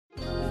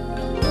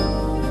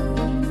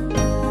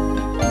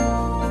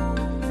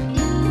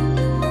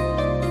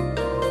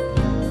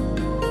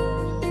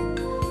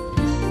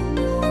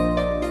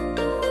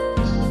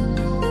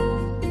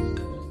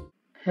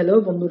Hello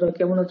বন্ধুরা,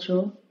 কেমন আছো?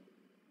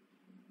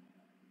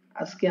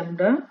 আজকে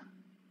আমরা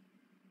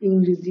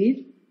ইংরেজির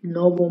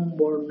নবম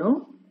বর্ণ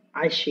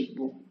আই শিখব।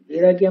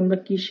 এর আগে আমরা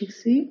কি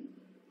শিখছি?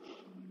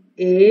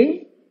 এ,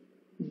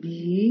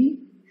 বি,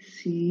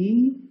 সি,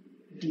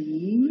 ডি,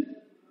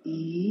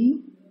 ই,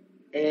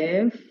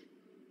 এফ,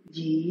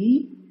 জি,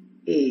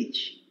 এইচ।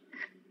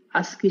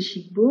 আজকে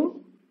শিখব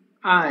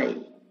আই।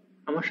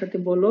 আমার সাথে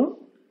বলো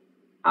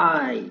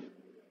আই।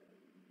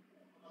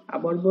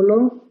 আবার বলো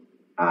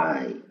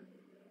আই।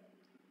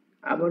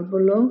 আবার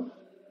বলো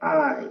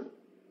আই।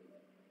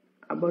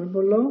 আবার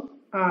বলো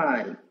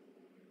আই।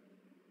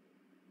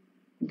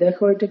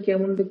 দেখো এটা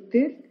কেমন দেখতে।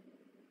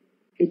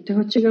 এটা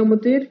হচ্ছে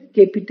আমাদের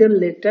ক্যাপিটাল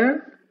লেটার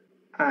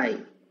আই।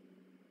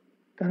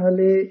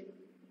 তাহলে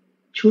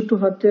ছোট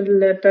হাতের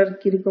লেটার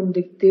কিরকম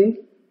দেখতে?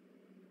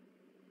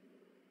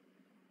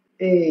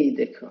 এই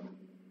দেখো।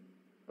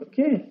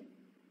 ওকে,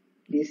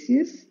 this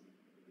is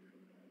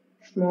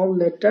small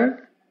letter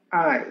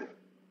I.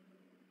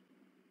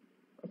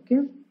 ওকে,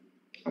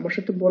 আমার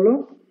সাথে বলো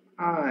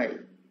আই।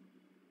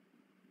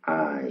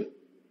 আই।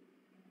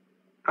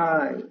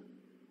 আই।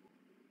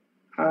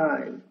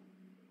 আই।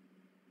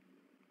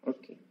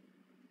 ওকে,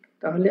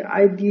 তাহলে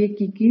আই দিয়ে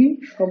কি কি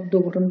শব্দ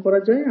গঠন করা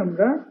যায়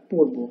আমরা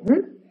পড়বো।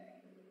 হ্যাঁ,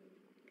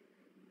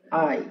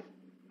 I.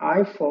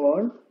 I for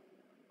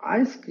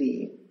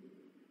ice cream.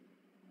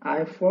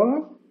 I for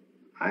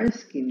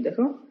ice cream.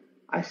 দেখো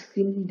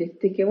আইসক্রিম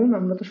দেখতে কেমন,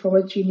 আমরা তো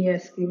সবাই চিনি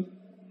আইসক্রিম।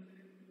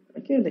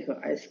 ওকে, দেখো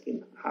ice cream.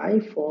 I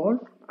for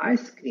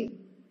ice cream.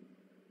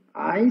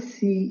 I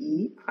C E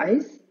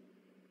ice,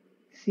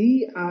 C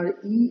R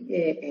E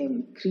A M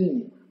cream,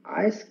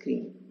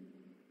 ice cream.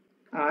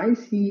 I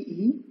C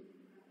E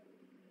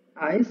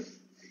ice,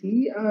 C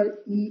R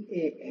E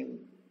A M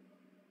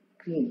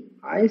cream,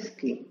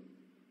 ice cream.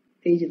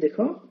 এই যে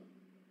দেখো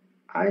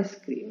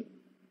আইসক্রিম,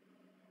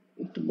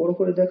 একটু বড়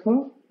করে দেখো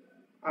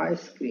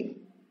আইসক্রিম।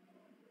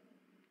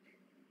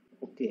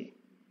 ওকে,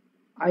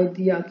 আই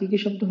দিয়ে আর কি কি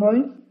শব্দ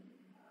হয়?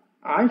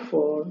 I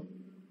for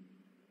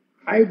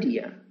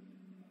idea.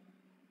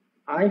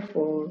 I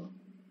for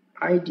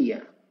idea.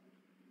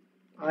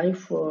 I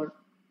for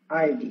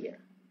idea.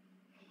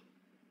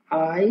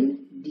 I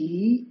D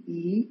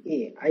E A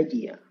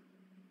idea.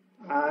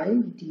 I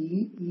D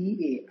E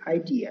A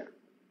idea.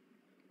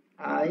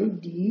 I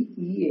D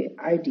E A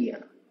idea.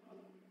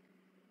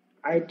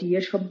 Idea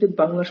শব্দের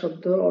বাংলা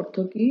শব্দ অর্থ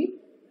কি?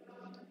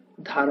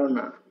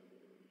 ধারণা।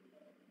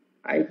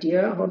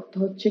 আইডিয়া অর্থ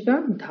হচ্ছে কা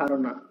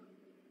ধারণা।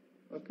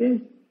 ওকে,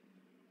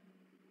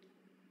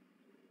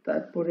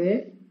 তারপরে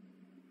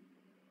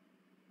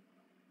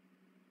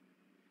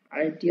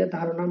আইডিয়া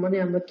ধারণা মানে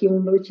আমরা কেমন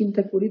ভাবে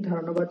চিন্তা করি,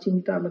 ধারণা বা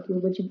চিন্তা আমরা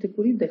কিভাবে চিন্তা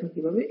করি, দেখো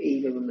কিভাবে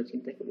এইভাবে আমরা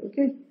চিন্তা করি।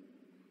 ওকে,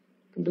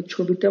 কিন্তু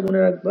ছবিটা মনে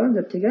রাখবা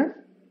যার থেকে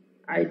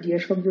আইডিয়া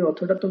শব্দের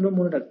অর্থটা তোমরা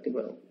মনে রাখতে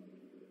পারো।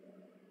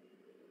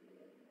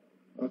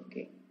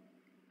 ওকে,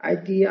 আই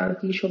দিয়ে আর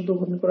কি শব্দ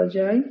গঠন করা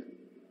যায়?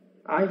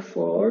 I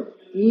for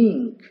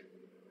ink.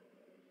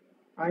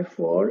 I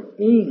for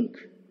ink.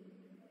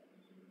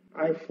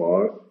 I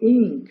for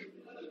ink.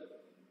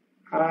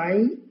 I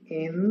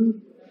N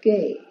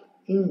K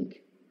ink.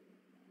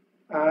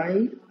 I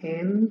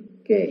N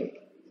K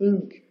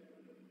ink.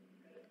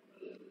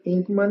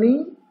 Ink মানে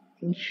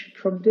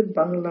শব্দের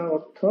বাংলা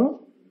অর্থ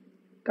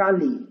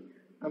কালি।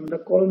 আমরা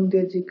কলম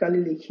দিয়ে যে কালি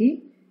লিখি,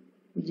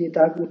 যে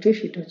দাগ উঠে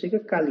সেটা হচ্ছে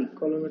কালি,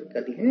 কলমের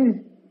কালি। হ্যাঁ,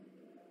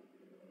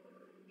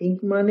 ইঙ্ক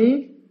মানে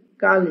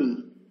কালি।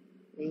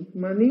 ইঙ্ক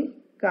মানে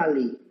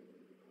কালি।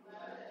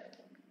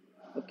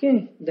 ওকে,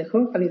 দেখো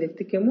কালি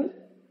দেখতে কেমন।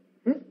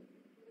 হ্যাঁ,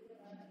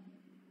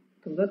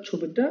 তোমরা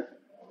ছবিটা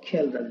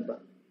খেয়াল রাখবা।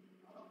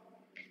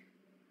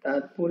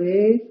 তারপরে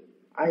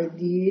আই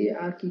দিয়ে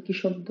আর কি কি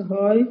শব্দ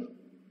হয়?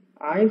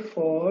 I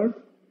for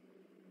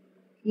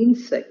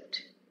insect.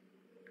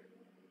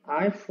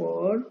 I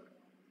for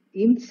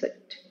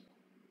insect.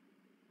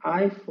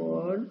 I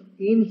for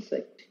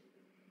insect.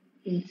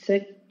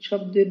 Insect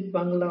শব্দের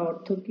বাংলা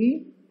অর্থ কি?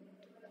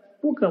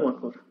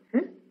 পোকামাকড়।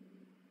 হ্যাঁ,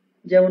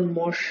 যেমন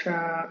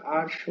মশা,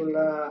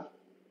 আরশোলা,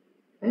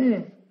 হ্যাঁ,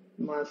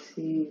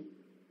 মাছি,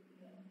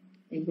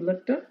 এগুলো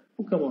একটা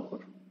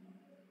পোকামাকড়।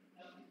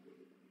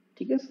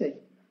 ঠিক আছে,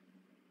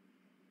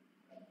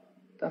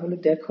 তাহলে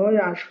দেখো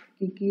আর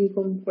কি কি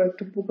রকম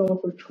কয়েকটা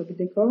পোকামাকড় ছবি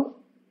দেখো,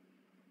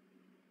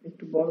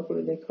 একটু বড়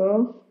করে দেখো,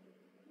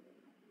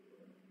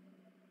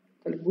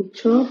 তাহলে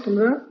বুঝছো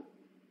তোমরা।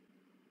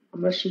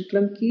 আমরা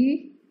শিখলাম কি?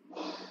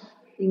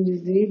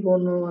 ইংরেজি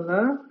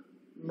বর্ণমালা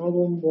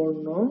নবম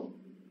বর্ণ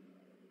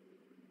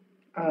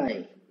আই।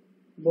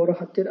 বড়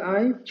হাতের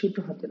আই, ছোট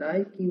হাতের আই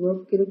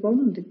কিরকম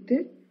দেখতে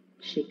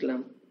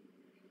শিখলাম।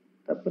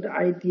 তারপরে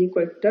আই দিয়ে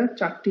কয়েকটা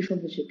চারটি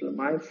শব্দ শিখলাম।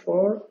 I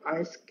for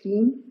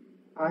ice cream,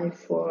 I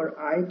for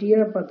idea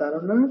বা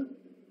ধারণা,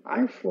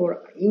 আই ফর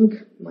ইঙ্ক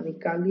মানে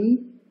কালি,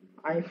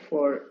 আই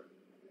ফর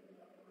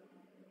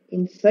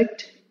ইনসেক্ট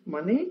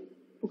মানে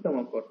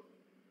পোকামাকড়।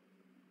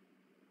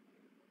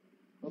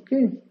 ওকে,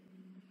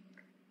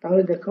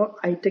 তাহলে দেখো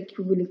আইটা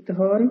কিভাবে লিখতে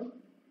হয়।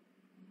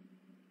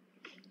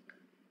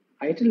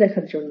 আইটা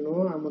লেখার জন্য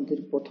আমাদের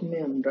প্রথমে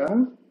আমরা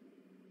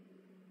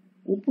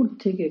উপর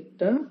থেকে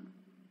একটা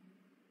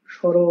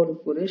সরল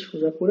করে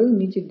সোজা করে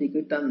নিচের দিকে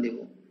টান দেব।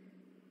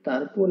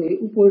 তারপরে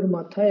উপরের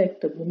মাথায়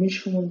একটা ভূমির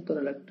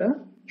সমান্তরাল একটা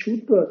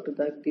ছোট একটা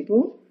দাগ দিব,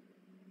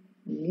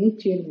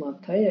 নিচের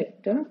মাথায়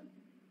একটা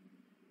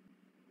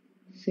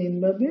সেম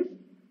ভাবে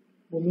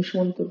ভূমির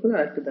সমান্তরাল করে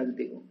আরেকটা দাগ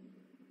দিব।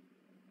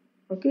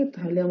 ওকে,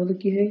 তাহলে আমাদের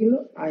কি হয়ে গেল?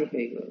 আই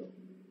হয়ে গেল।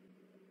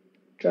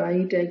 Try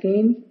it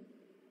again.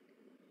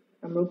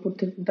 আমরা উপর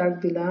থেকে দাগ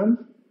দিলাম,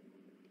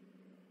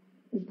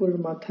 উপরের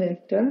মাথায়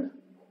একটা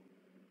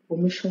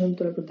ভূমির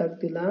সমান্তরাল দাগ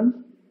দিলাম,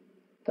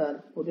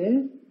 তারপরে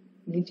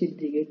নিচের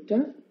দিকে একটা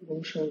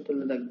ভূমির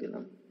সমান্তরাল দাগ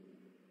দিলাম।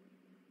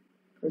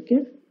 ওকে,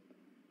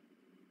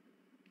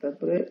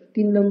 তারপরে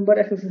 3 নম্বর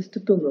এক্সারসাইজটা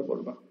তোমরা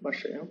করবা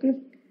বাসায়। ওকে,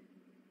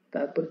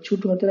 তারপর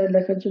ছোট হাতের আই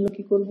লেখার জন্য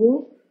কি করব?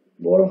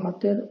 বড়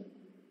হাতের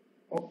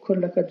অক্ষর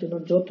লেখার জন্য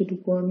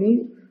যতটুকু আমি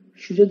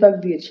সোজা দাগ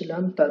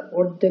দিয়েছিলাম তার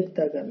অর্ধেক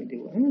দাগ আমি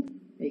দিব। হ্যাঁ,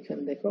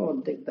 এইখানে দেখো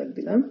অর্ধেক দাগ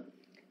দিলাম,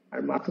 আর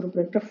মাথার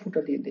উপরে একটা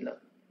ফুটা দিয়ে দিলাম।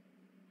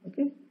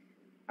 ওকে,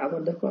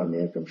 আবার দেখো আমি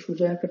একদম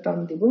সোজা একটা টান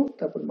দিব,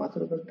 তারপর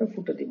মাথার উপর একটা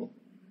ফুটা দিব।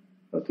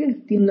 ওকে,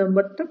 3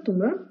 নাম্বারটা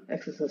তোমরা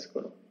এক্সারসাইজ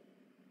করো।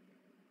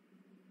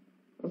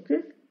 ওকে,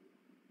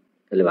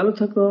 তাহলে ভালো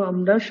থাকো।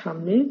 আমরা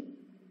সামনে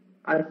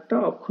আরেকটা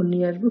অক্ষর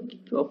নিয়ে আসবো,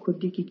 অক্ষর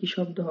দিয়ে কি কি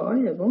শব্দ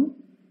হয় এবং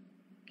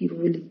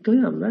কিভাবে লিখতে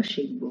হয় আমরা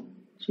শিখবো।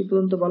 সে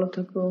পর্যন্ত ভালো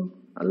থাকো।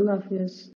 আল্লাহ হাফেজ।